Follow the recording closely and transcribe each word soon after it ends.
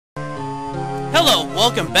Hello,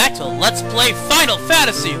 welcome back to Let's Play Final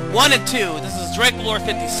Fantasy 1 and 2. This is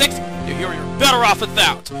Drakelord56. You're better off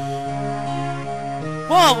without.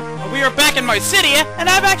 Well, we are back in my city, and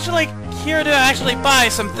I'm actually here to buy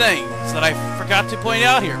some things that I forgot to point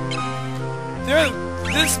out here.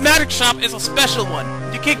 This magic shop is a special one.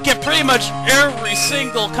 You can get pretty much every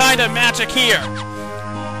single kind of magic here.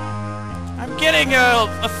 I'm getting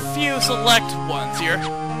a few select ones here.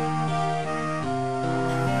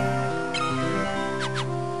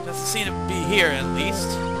 Doesn't seem to be here, at least.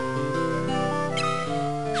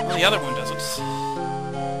 Well, the other one doesn't.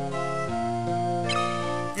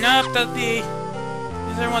 Nope, the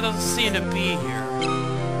other one doesn't seem to be here.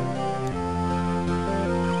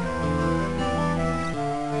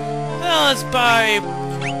 Well, let's buy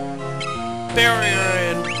barrier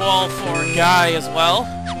and wall for a guy as well.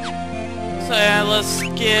 So let's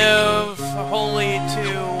give holy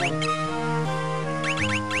to...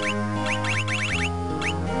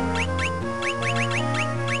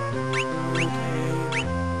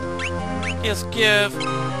 Let's give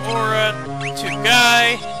aura to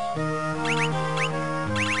guy.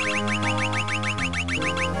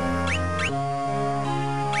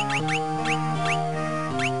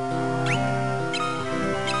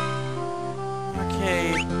 Okay.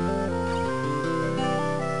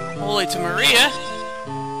 Holy to Maria.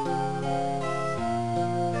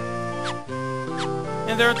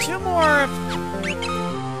 And there are two more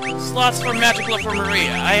slots for magical for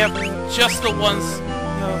Maria. I have just the ones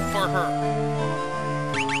for her.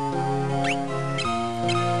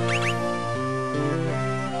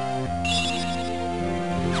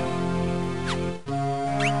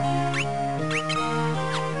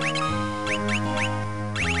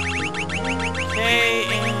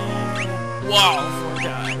 Wow, poor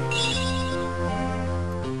guy.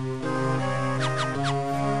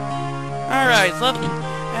 Alright, so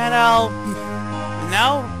and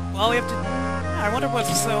now all we have to... I wonder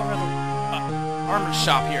what's over the armor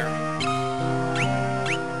shop here.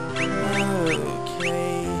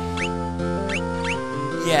 Okay.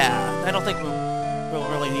 Yeah, I don't think we'll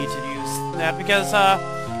really need to use that because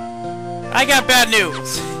I got bad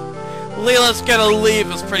news. Leela's gonna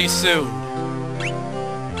leave us pretty soon.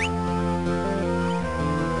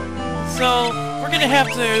 So, we're gonna have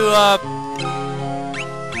to,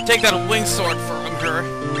 take that wing sword from her.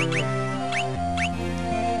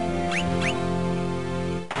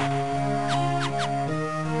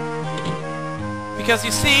 Because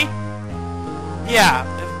you see, yeah,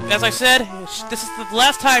 as I said, this is the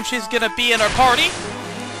last time she's gonna be in our party,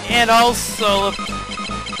 and also,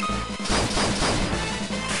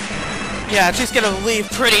 yeah, she's gonna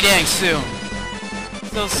leave pretty dang soon.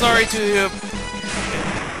 So sorry to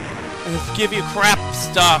give you crap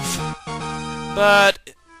stuff, but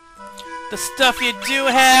the stuff you do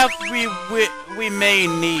have, we may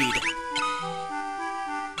need.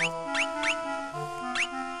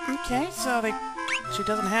 Okay, so she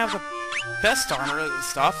doesn't have the best armor and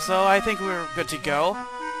stuff, so I think we're good to go.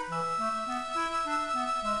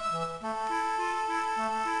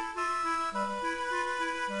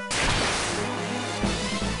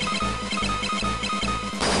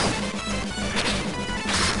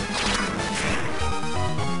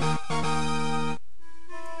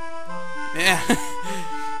 Yeah.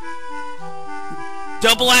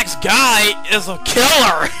 Double Axe Guy is a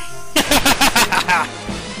killer!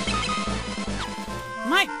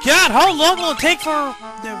 My god, how long will it take for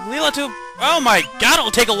Leela to... Oh my god, it'll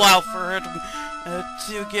take a while for her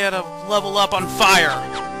to get a level up on fire.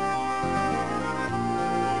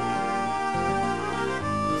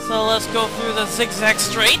 So let's go through the zigzag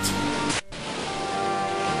straight.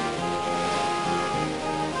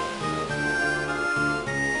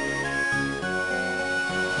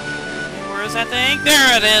 That thing?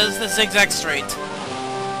 There it is, the zigzag straight.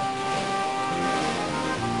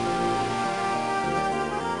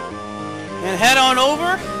 And head on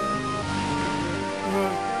over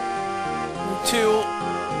to...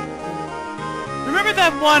 Remember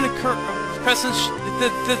that one crescent...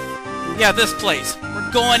 yeah, this place.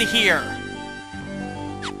 We're going here.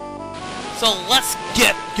 So let's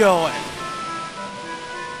get going.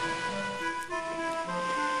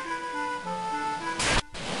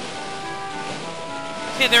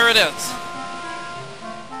 Okay, there it is.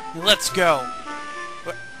 Let's go.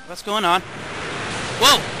 What's going on?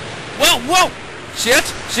 Whoa! Whoa! Whoa! Shit!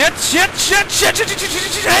 Shit! Shit! Shit! Shit! Shit! Shit!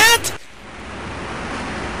 Shit! Shit!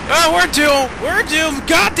 Oh, we're doomed! We're doomed!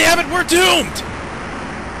 God damn it, we're doomed!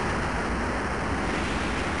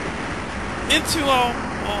 Into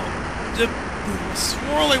the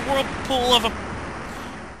swirling whirlpool of a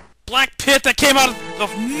black pit that came out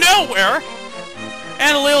of nowhere!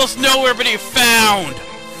 And Leel's nowhere to be found!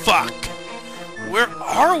 Fuck! Where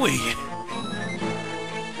are we?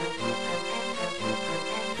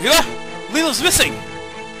 Leel's missing!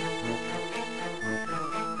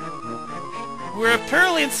 We're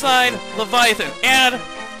apparently inside Leviathan, and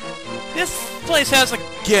this place has a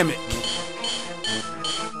gimmick.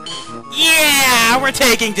 Yeah! We're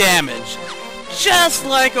taking damage! Just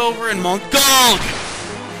like over in Mongol!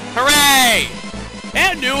 Hooray!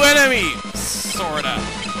 And new enemies! Sorta.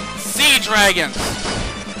 Sea dragons!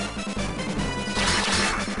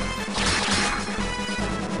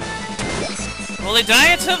 Will they die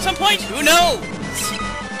at some point? Who knows?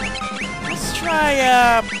 Let's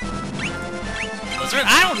try, Blizzard?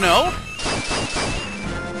 I don't know!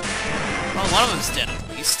 Well, one of them's dead at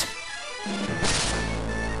least.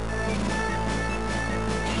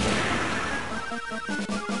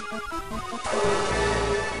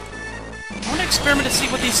 I want to experiment to see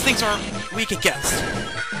what these things are weak against.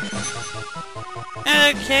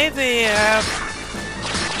 Okay, they have...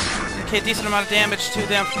 Okay, decent amount of damage to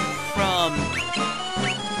them from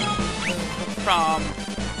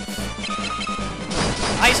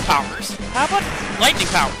ice powers. How about lightning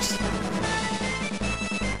powers?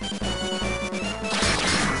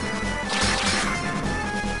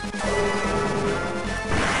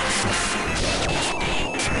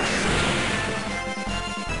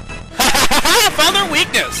 Found their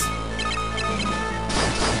weakness!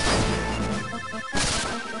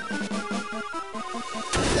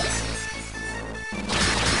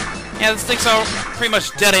 Yeah, this thing's all pretty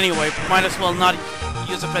much dead anyway. Might as well not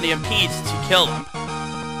use up any impedes to kill them.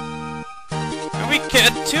 And we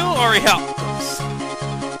get two orichalcums.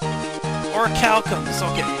 Orichalcums,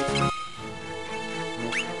 okay.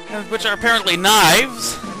 Which are apparently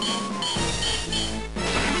knives.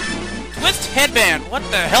 Twist headband, what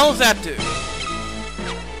the hell does that do?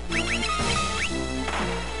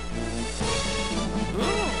 Ooh,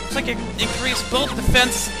 looks like it increased both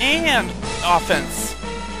defense and offense.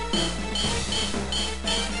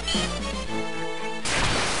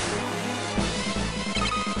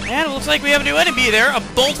 And it looks like we have a new enemy there, a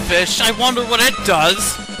boltfish. I wonder what it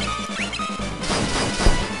does.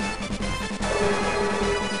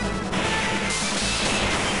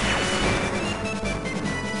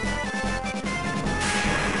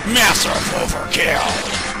 Massive overkill!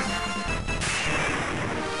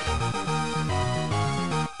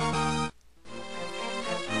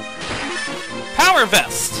 Power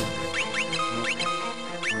vest!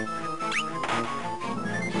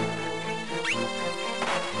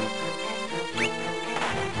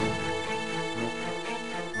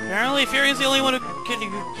 Apparently Furion's the only one who can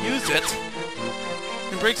use it.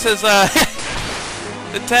 And breaks his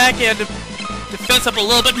attack and defense up a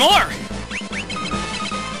little bit more!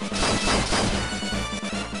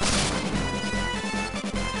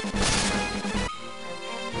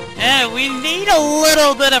 And we need a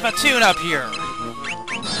little bit of a tune-up here.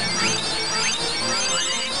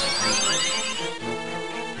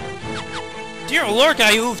 Dear Lord,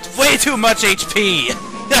 I used way too much HP!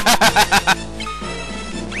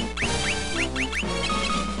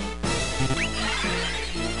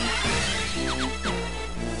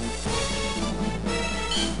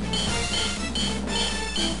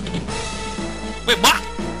 Wait, what?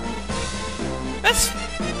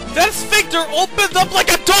 That sphincter opened up like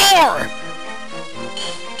a door!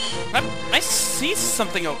 I see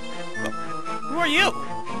something. Who are you?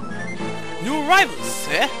 New arrivals,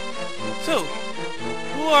 eh? So,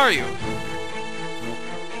 who are you?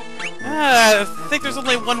 I think there's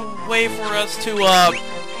only one way for us to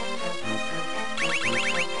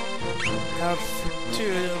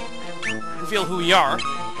reveal who we are.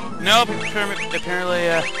 Nope, apparently,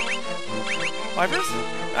 Wyverns?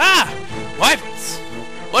 Ah! Wyverns!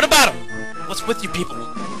 What about them? What's with you people?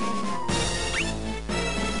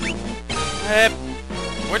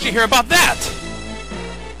 Where'd you hear about that?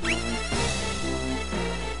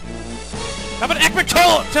 How about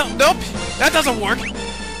Ekmatola? Nope, that doesn't work.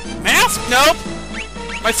 Mask? Nope.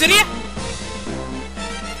 Mysidia?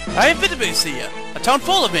 I have been to Mysidia, a town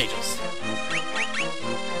full of mages.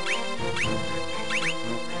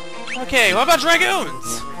 Okay, what about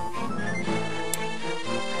dragoons?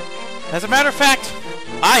 As a matter of fact,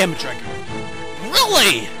 I am a dragoon.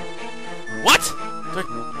 Really? What? The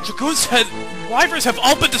dragoons and wyverns have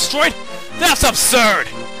all been destroyed? That's absurd!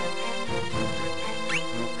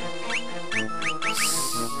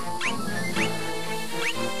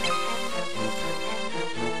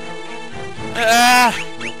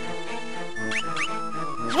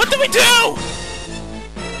 What do we do?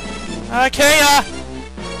 Okay,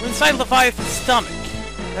 we're inside Leviathan's stomach.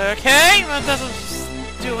 Okay, that doesn't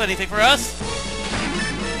do anything for us.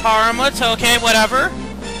 power armlet, okay, whatever.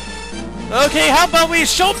 Okay, how about we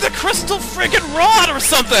show him the crystal friggin' rod or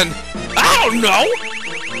something? I don't know!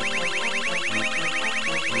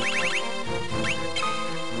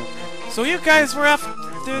 So you guys were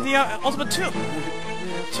after the ultimate tube.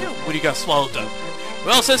 What do you got swallowed up?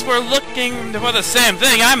 Well, since we're looking for the same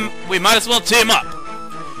thing, we might as well team up.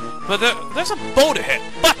 But there's a boat ahead,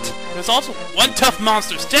 but there's also one tough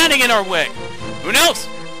monster standing in our way. Who knows?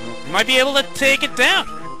 We might be able to take it down.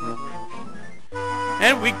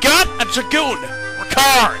 And we got a Dragoon!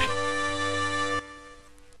 Ricard!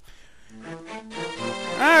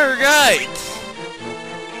 Alright!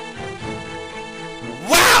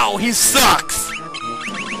 Wow, he sucks!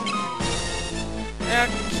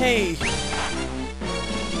 Okay.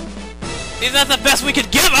 Is that the best we could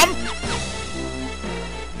give him?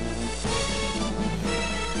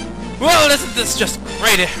 Well, isn't this just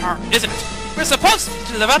great, isn't it? We're supposed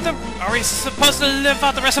to live out Are we supposed to live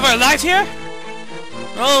out the rest of our lives here?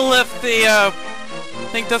 Well, if the,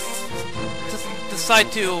 thing doesn't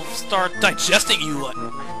decide to start digesting you.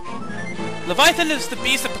 Leviathan is the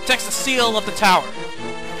beast that protects the seal of the tower.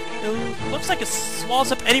 It looks like it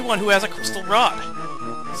swallows up anyone who has a crystal rod.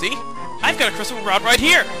 See? I've got a crystal rod right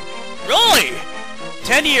here! Really?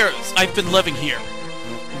 10 years I've been living here.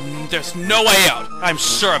 There's no way out. I'm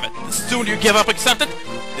sure of it. The sooner you give up and accept it,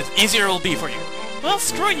 the easier it'll be for you. Well,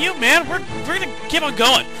 screw you, man. We're gonna keep on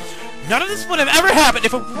going. None of this would have ever happened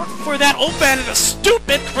if it weren't for that old man and a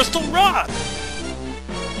stupid crystal rod.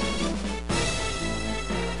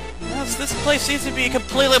 Well, this place seems to be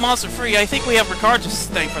completely monster-free. I think we have Ricard just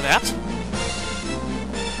staying for that.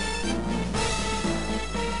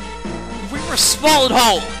 We were swallowed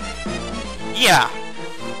whole. Yeah.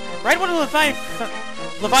 Right when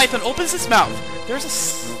Leviathan opens his mouth, there's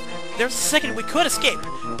a second we could escape,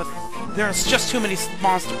 but there's just too many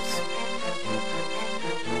monsters.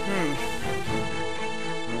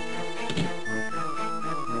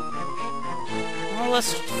 Well,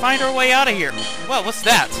 let's find our way out of here. Well, what's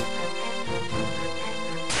that?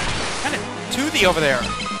 Kind of toothy over there.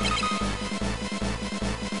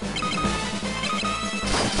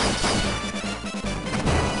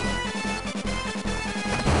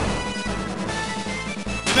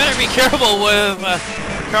 You better be careful with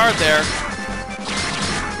Ricard there.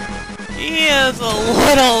 He is a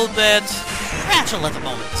little bit fragile at the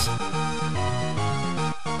moment.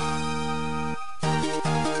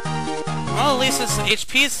 Well, at least his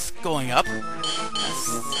HP's going up.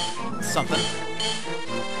 That's something.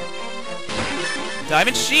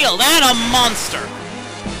 Diamond shield and a monster.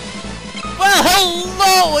 Well,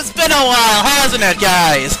 hello! It's been a while, hasn't it,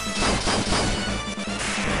 guys?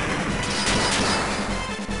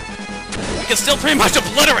 We can still pretty much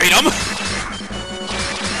obliterate him.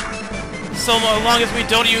 So long as we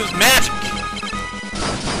don't use magic.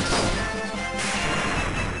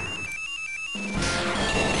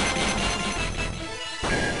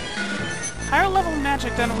 Higher level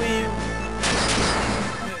magic than we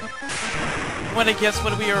went against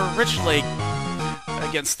when we were originally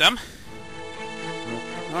against them.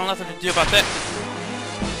 Well, nothing to do about that.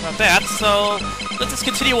 So let's just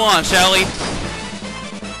continue on, shall we?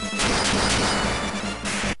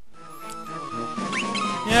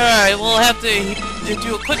 Alright, we'll have to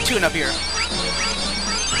do a quick tune-up here.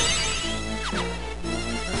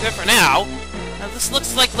 Good for now. Now this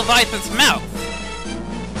looks like Leviathan's mouth.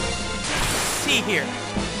 See here.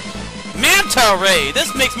 Manta Ray!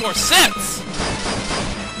 This makes more sense!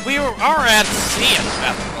 We are at sea,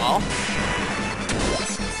 after all.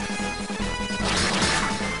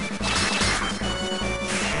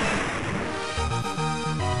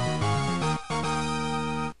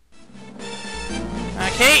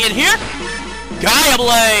 Okay, in here, Gaia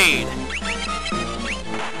Blade!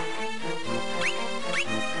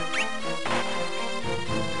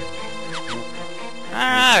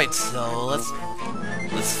 Alright, so let's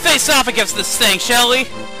face off against this thing, shall we?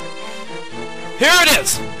 Here it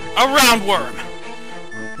is! A roundworm!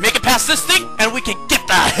 Make it past this thing, and we can get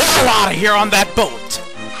the hell out of here on that boat!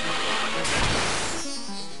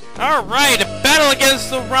 Alright, a battle against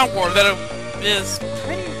the roundworm that is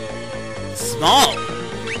pretty small.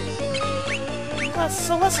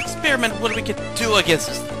 So let's experiment what we can do against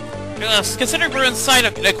this thing. Considering we're inside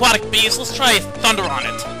an aquatic beast, let's try thunder on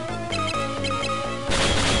it.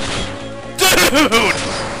 Dude!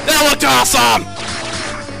 That looked awesome!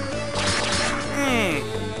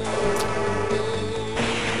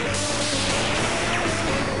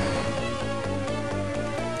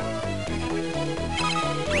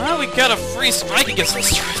 Well, we got a free strike against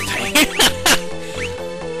this thing.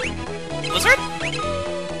 Blizzard?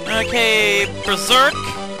 Okay, Berserk.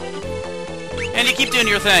 And you keep doing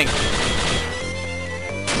your thing.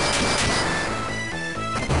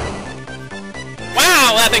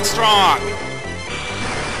 Wow, that thing's strong!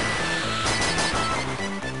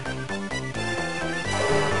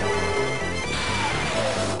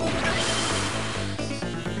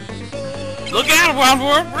 Look out,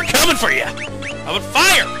 Roundworm! We're coming for you! How about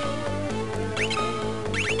fire?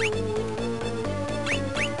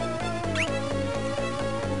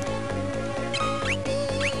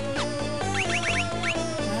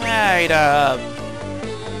 Alright,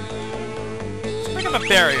 let's bring up a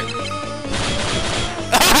barrier.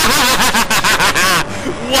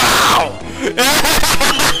 Wow!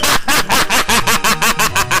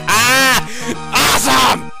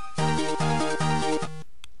 Awesome!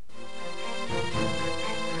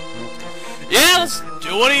 Yeah, let's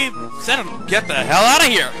do what he said and get the hell out of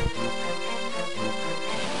here.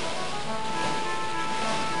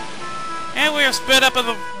 And we are split up in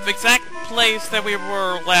the exact place that we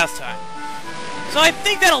were last time. So I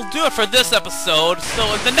think that'll do it for this episode.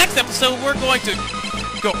 So in the next episode, we're going to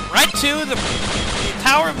go right to the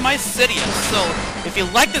Tower of Mysdia. So if you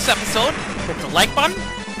like this episode, hit the like button,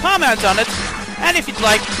 comment on it, and if you'd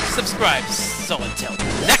like, subscribe. So until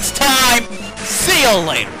next time, see you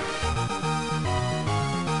later.